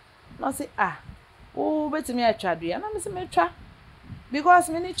ye na say wo betimi atwadua na me se me twa because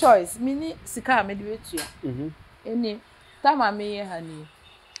many choice many sika me de wetua eni tama me ye hani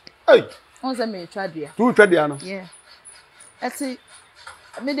on se me twadua tu twadua no yeah eti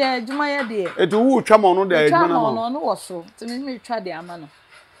me de adwuma ye de eti wu twa mo no de adwuma no no wo so ti me twadua ama no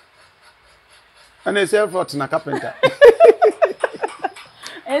ana self rot na carpenter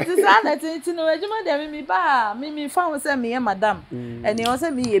eti sana ti no adwuma de me ba me fa se me ye madam eni o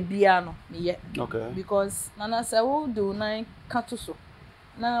se me ye bia no me ye okay because nana se wo do nine katuso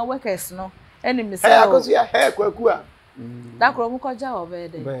na workers no eni me say akosi ya kwaku a da kro mu koja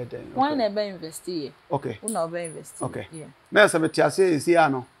obede why na be invest here okay una be invest okay yeah na se metiase esi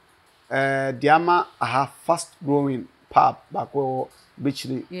ano diama aha fast growing pub bako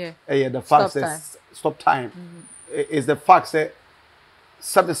bichiri the fact says stop time is the fact say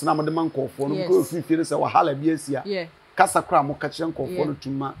service na modern nkofo no ko fifiri say wahala bi asia kasa kra mo ka kire nkofo no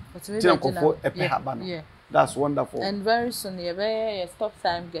tuma kire nkofo epe haba no that's wonderful and very soon you stop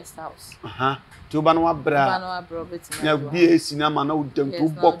time guest house ti oba no abra ya bi esi na ma na udam to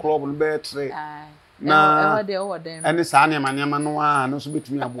bo club no be tre na e de o dem ene sa ne ma no a no so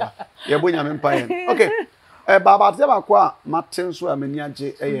betumi aboa ye bo nya me mpa ye okay baba te ba kwa matin so amani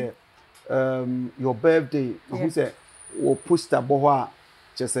age your birthday who say wo poster bo ho a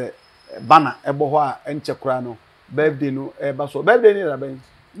che say banner e bo ho a enche kura no birthday no ba so birthday ni da ben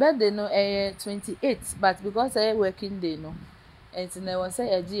birthday no 28 but because working day no and na was say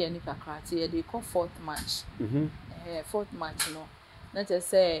agi any kakra ti they call 4th March 4th March no na just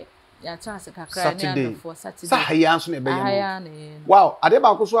say ya chance kakra ni and for Saturday sa haya so na be ye wow ade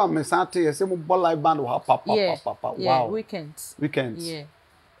ba ko so am sante ye say mo ball live band wa papa wow weekends yeah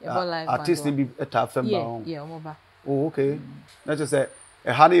ball live band artist be eta fem ba yeah mo ba oh okay na just say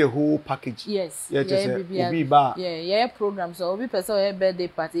had a whole package. Yes. Yeah, yeah, programs. So we person a birthday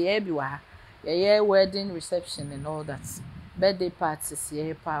party, yeah, wedding reception and all that. Birthday parties,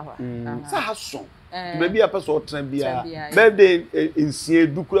 yeah, power. So how soon? Maybe a person trembia. Birthday in see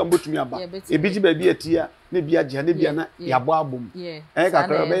dukura mbotumi aba. Ebiji baby etia, ne bia je, ne bia na yabo abom. Yeah.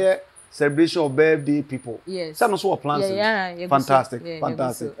 Ka celebration of birthday people. Yes. Some also plans. Yeah. Fantastic.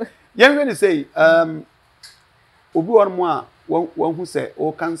 Young when you say obi won mo a won hu say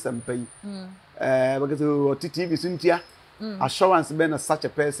o kan sampai because o TV suntia assurance been such a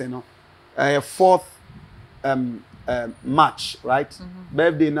person no 4th March right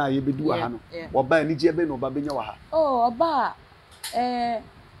birthday na ye be do aha no oba ni je be no oba benya wa ha oba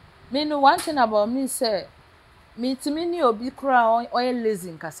me no one thing about me say me timi ni obi kura o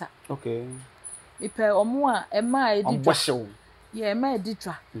lazy nkasa okay me pe omo a e ma editwa oboshew yeah ma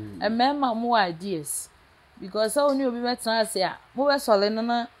editwa e ma mo ideas because so ni obi betra ase a mo be sole no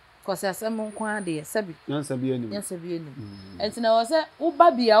na cause asem nko ade sabi yansa bi anim enti na wo se wo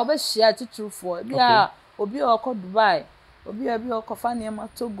ba bia wo be hia tuturufo bia obi okọ Dubai obi okọ niam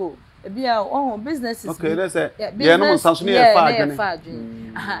Togo bia businesses okay let's say yeah no sanso ne e fa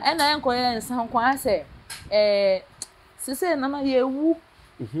adwene aha na enko ye nsan nko ase sese na yewu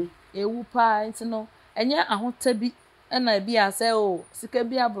ewu pa enti no enye ahota bi na bia say o sika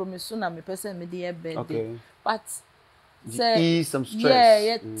bi abromesu na me pese me dey birthday but say some stress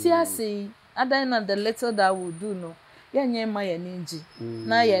yeah tiase other than the little that we do no yeah nyema ya ninji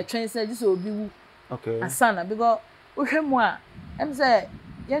na ya twen say just obi wu okay asana because uhwemu a em say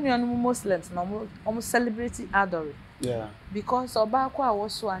yenu Muslims no omo celebrate adore yeah because oba kwa a wo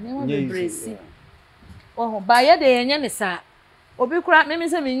so a ne wa bebresi oh ba ye de yenye ne sa obi kura me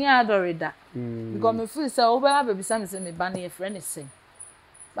say me nya adore da because me feel say oba abebisa me say me ba na ye friend say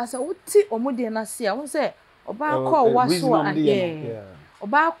but say uti omo de na se a won say oba kwa wa so a yeah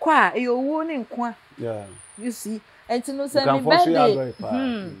oba kwa e owo ne nko yeah you see and no say me birthday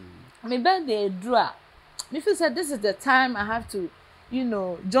me birthday dra me feel say this is the time I have to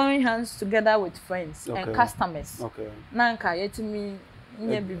join hands together with friends and customers okay nanka yetimi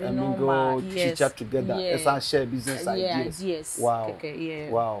nye bibi normal yes chat together as I share business ideas yes wow okay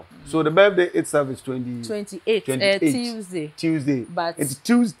yeah wow so the birthday itself is 28 Tuesday but it's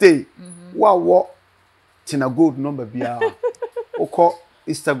Tuesday wow Tina Gold number bia oko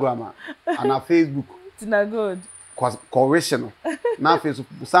Instagram and our Facebook Tina Gold correction na Facebook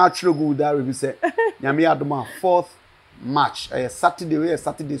sa chiro go that we say nyame adoma 4th March Saturday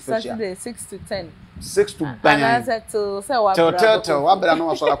special Saturday 6 to 10 6 to 10 and I said to say wa bra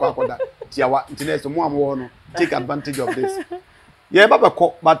no so akwa akoda tia wa internet mo amwo no take advantage of this yeah baba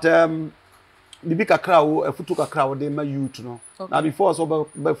ko but bibi kakra wo afutu kakra wo de ma youth no na before so ba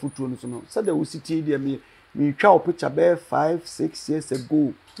futu no so no said the city there me twa picture be 5-6 years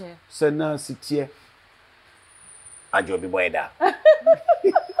ago yeah so na city ajobi boy da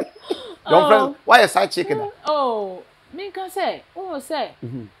your friend why a side chicken oh me can say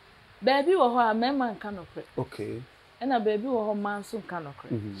baby wo ho a mema nka nokre okay na baby wo ho man so nka nokre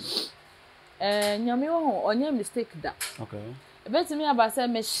nyame wo ho onye mistake da okay ebetimi aba say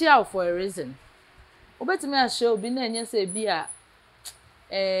me share for a reason obetimi a share obi na enye say bi a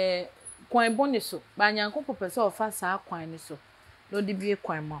kwan boni so ba nyanko popese ofa saa kwan ni so no di bi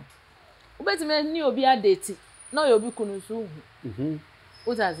kwan ma obetimi ni obi a date na obi kunu so hu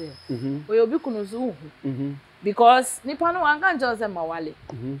utaze obi kunu so hu because nipa no anga njo se mawale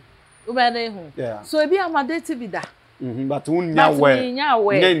ubede hu so ebi amadate bi da but unya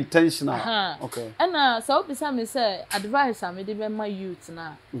we intentional okay and so bisa me say advice am de be ma youth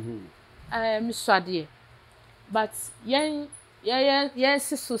na me swade but yen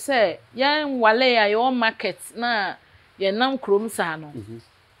so say yen wale ya your market na yen nam krom sa no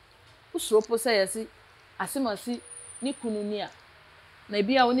usropo say yesi asemasi ni kunu ni a na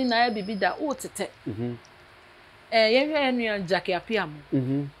bia woni na ya bibi da o tete yen hwe Jackie Apiam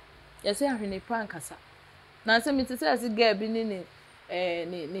yesi ahwene pankasa na se mi tete yesi girl bi ni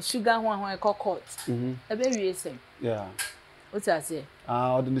ni sugar ho court ebe wie sem yeah what I say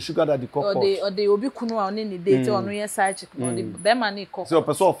or the sugar that the court or the obi kunu a oni ni date onu ye side chick no the be man ni court so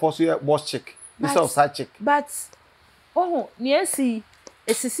person force you boss chick instead of side chick but ni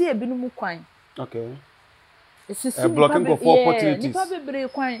esisi ebinum kwan okay esisi blocking of opportunities ni pa bebre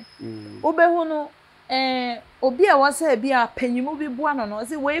kwan obehu no obi a wasa bi a panyimu bi boa no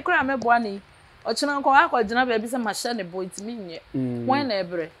say we kura me boa ni ochina nko akogina ba bi se mahye ne boy timi nye wan na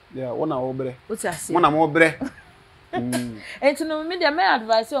ebre yeah wona wo bre oti wona mo bre enti no me dey my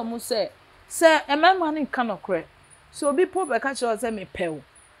advice o mu say emema ni nka nokre so obi po be ka che say me pew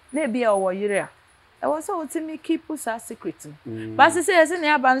na bi a wo yire a e wo say otimi keep sa secret but say ne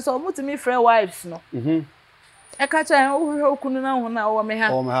aba no so omutimi free wives no e ka che wo okunu na ho na wo me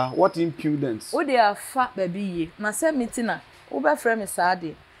ha what impudence wo dey afa ba bi ye na say metina wo be free me sa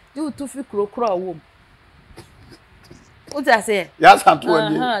de you to fi krokro wo what I say yes anto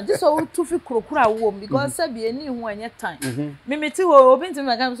ani just so to fi krokro wo because say be ani hu anya time me meti wo obi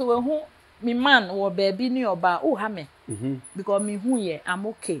ntimi ka so we hu me man wo baby ni oba o ha me because me hu ye I'm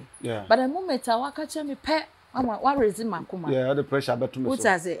okay but the moment I waka che me pe wa rezi makoma yeah the pressure beto me so what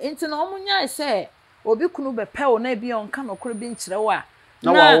I say enti na omunya say obi kunu be pe wo na bi on ka nokoro bi nkyere wa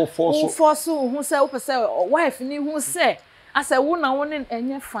na wo force hu say wo pese wife ni hu say asa wo na wo ne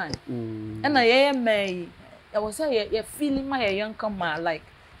enye fine na ye mai I was say you feeling my young come like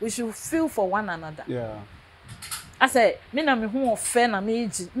we should feel for one another yeah I say me na me hu ofe na me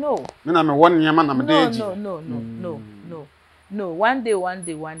egi no me na me won nyama na me de egi no no, one day.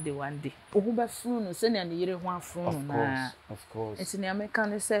 Ohu be funu no se na ne yire ho afunu na. Of course. Enti ne America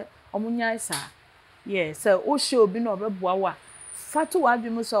ne se omunya isa. Yeah, so o she obi na obeboa wa. Fatu wa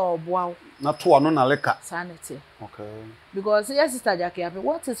adwemu se oboa. Na to ano na leka. Sanity. Okay. Because yes sister Jackie abi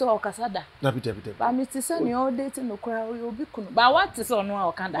what is all kasada? Dabi. But me ti say ne all date no kra obi kunu. But what is on wa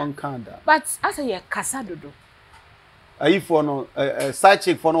okanda? Onkanda. But as a ye kasado do. Ayi for no side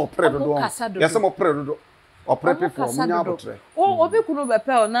chick for no predo do. Yes mo predo do. Or prepare for munya oh obi kunu be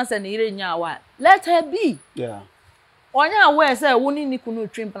pe o na se ne yire nya wa. Let her be. Yeah. Onya aware say woni ni kunu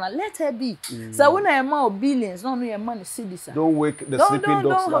twimpana let her be. So when I ma billions no e ma ne cedis. Don't wake the sleeping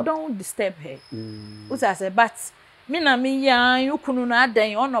dogs. Don't disturb her. What I say but me na me ya you kunu na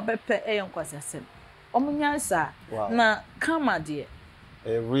adan ono be pe e nkwasasem. Omunya sa na kama de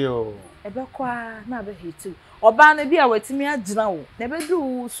real e be kwa na be hitu. Oba na bi a watimi agina wo. Na be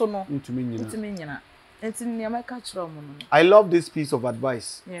du so no ntumi nyina. I love this piece of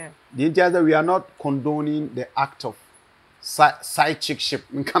advice. Yeah. The idea that we are not condoning the act of side chickship.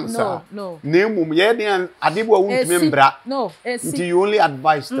 No. No. Until you only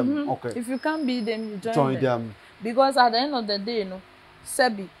advise them. Okay. If you can't be them, you join them. Because at the end of the day,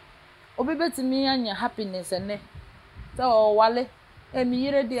 Sebi, obebeti me anya happiness and so wale, emi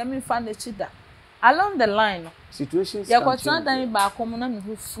yere di emi fa ne chida. Along the line, situations. Ya kwa tanda ba komuna mi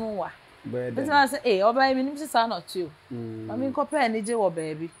hu funwa. But I say, oh, baby, you say not you. I mean, compare any day or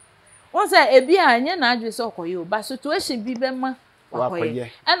baby. Once I be a yen, I just saw you, but situation be bema. And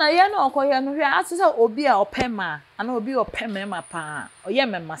I know, Koya, no, I say, Obi or Pema, and Obi or Pema, pa, or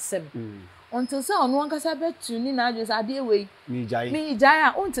Yemen, myself. Until so, no one can say, bet you need not just a dear way. Me,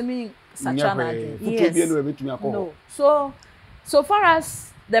 Jaya, on to me, such a no. So far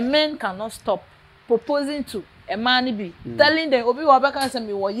as the men cannot stop proposing to a man be telling them obi wa baka say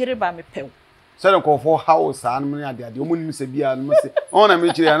me wo yire ba me pew say dem call for house and money ade ade omo nim se bia no say on na me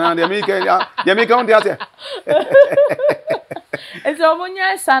chire na de me can dey say it's omo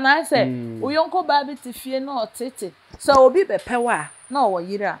nya sana say uyonko ba bi ti fie na otete so obi be pewa na wo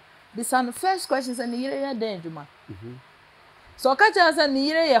yire a this one first question say ni yire ya den djuma so ka cha say ni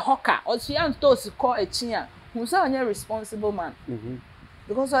yire ye hoka o si an to si call echi a hu say onye responsible man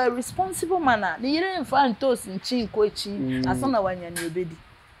because a responsible man, the year in front toast in chin coaching, as on a one year obedi.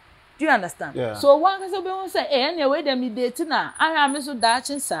 Do you understand? Yeah. So one can say, anyway, them be dating now. I am Mr.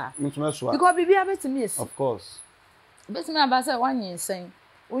 Dachin, sir. Because be able to miss. Of course. But me about 1 year saying,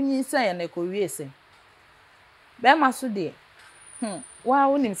 when you say and a career say. Bema so dear. Why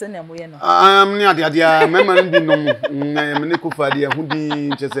wouldn't send them way? I am near the idea. Member be no Menikufa, who be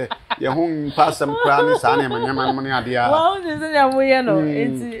just a your home pass some crowns and money idea. Well, isn't them way?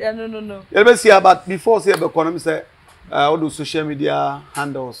 No. Let me see about before say about economy say all those social media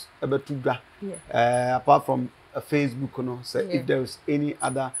handles about to apart from Facebook, you know, say if there is any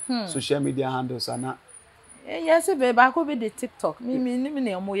other social media handles or not. Yes, baby, I could be the TikTok. Me,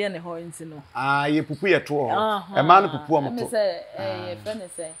 omo ye ne ho nti no. Ye pupu ye to ho. E ma no pupu o moto. Me say, friend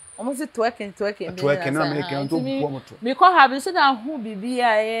say, omo say twerking. Twerking na make am to pupu o moto. Me call have say that who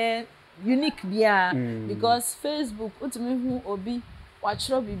bibia unique bia because Facebook utimi hu obi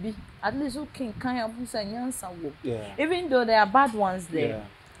wachro bibi at least who can am say nyansa wo. Even though there are bad ones there.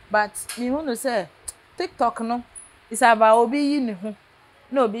 But me want to say TikTok no is about obi yi ne ho.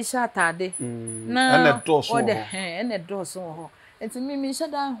 No be shatade. Na and the door so. And the door so. And to me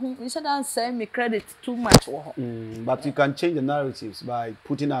shouldn't say me credit too much. But you can change the narratives by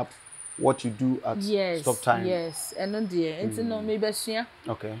putting up what you do at stop time. Yes, and no dear. And to know maybe share.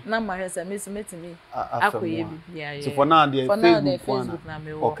 Okay. Now my husband me me. Yeah. So for now the Facebook na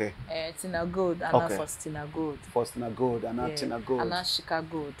me. Okay. Tina Gold and Faustina Gold. Faustina Gold and Tina Gold. And Shika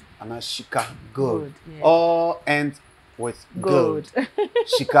Gold. And Shika Gold. All and with gold.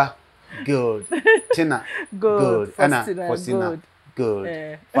 Shika gold. Tina gold. Anna Faustina gold.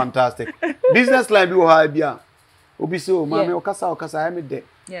 Fantastic. Business line bi wo ha bia. Obi se o ma me okasa I me de.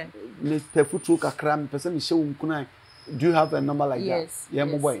 Yeah. Me pefutu kakra me pese me hye wo nkuna. Do you have a number like that? Yeah,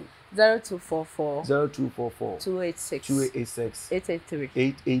 mobile. 0244 286 883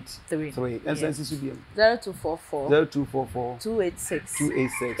 883 SNC CBM 0244 286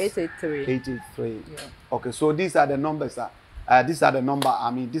 883. Okay, so these are the numbers these are the number.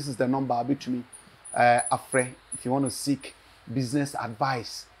 I mean, this is the number between afre if you want to seek business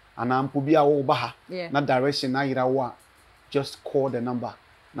advice and am po bia wo ba na direction na yira wo just call the number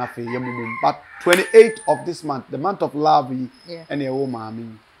na fe yemum. But 28th of this month, the month of love, and a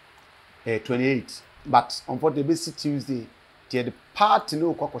woman 28, but unfortunately Tuesday the party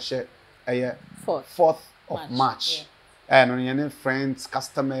no kwakoshe 4th of March. And on your friends,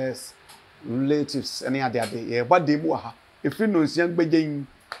 customers, relatives, any other day. But they more if you know young begging,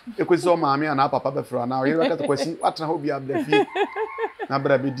 you could saw mammy and our papa for an hour. You look at the question, what I hope you have the fee. Now,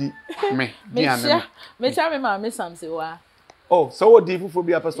 but me, me tell me, mammy, something. Oh, so what do you for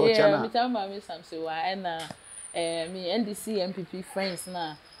be a pastor? Yeah, me tell me, something. And me NDC MPP friends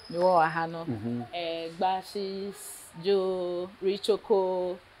now. Me wa hano. Bashes, Joe,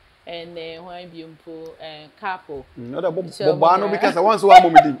 Richoko, and why Biumpo, Capo. Not a Bobano because I want to have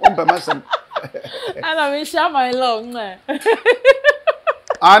with him. And I will share my love.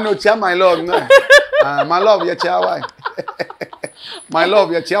 I know, chair, my lord. My love, your chair. My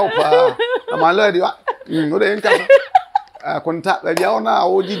love, your chair. My lord, you contact the Diana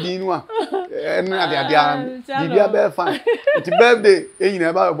or Didinua. And the bear fine. It's birthday, ain't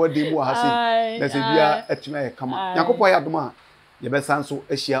never what they were saying. Let's say, yeah, at me, come on. Yakopoyaduma, your best answer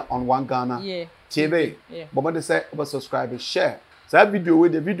is share on one Ghana. TV, but they say, about subscribe, share. That video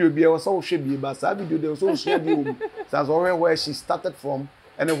with the video be also should be, but that video they also share the that's already where she started from,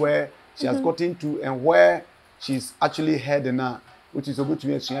 anywhere she has gotten to, and where she's actually heading now, which is a good to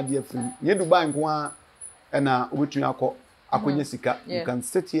me. She had the free. You do buy and which you are you can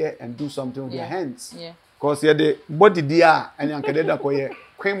sit here and do something with your hands. Because you're the body dear and you can get a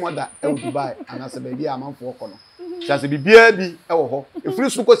queen mother out to buy and as a baby a man for corner. Just be baby, oh, if you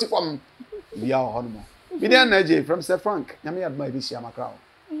suppose from the hour honeymoon. Midian Naji from Sir Frank. Yami had my vision, my crowd.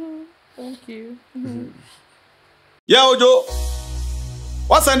 Thank you. Yeah, Ojo.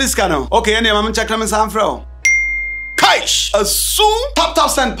 What's on this channel? Okay, any mama check them in San Fro. Kaish, a soon tap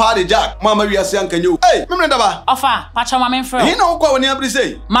send party jack. Mama, we are saying, can you? Hey, Mimrendaba. Offer, Pacha Mamma Fro. You know what when you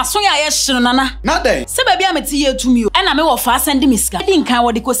say? Masuya, yes, Nana. Not there. Say, baby, I'm a tea to me. And I'm a fast and miska. I didn't count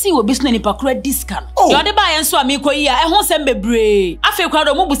what they could see with business in a discount. Oh, you're the buy and so I'm equal here. I won't send me brave. I feel crowd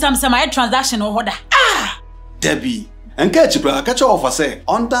of mobile some transaction or order. Ah, Debbie. And catch you, brother. Catch your offer. Say,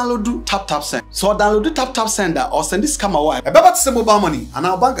 on download do tap send. So download the tap sender or send this camera wipe. About to mobile money and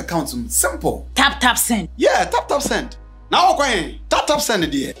our bank account. Simple. Tap send. Yeah, tap send. Now, okay, tap send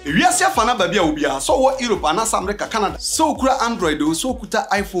it here. If you are saying fana baby ubia, so what Europe and America, Canada, so kura Android, so kuta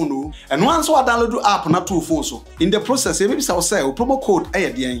iPhone, and once we download the app na 2 phones. So in the process, maybe say promo code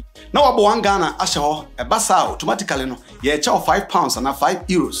ayedian. Now about 1 Ghana, ashaho a basa automatically no. Yeah, chow £5 and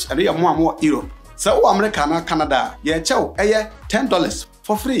 €5, and we are more Europe. So America and Canada, yeah, chow $10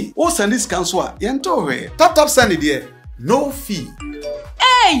 for free. Oh, send this cancel. Yento tap send it here, no fee.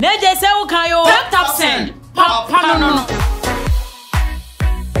 Hey, they just say okay, tap send. Papa, no.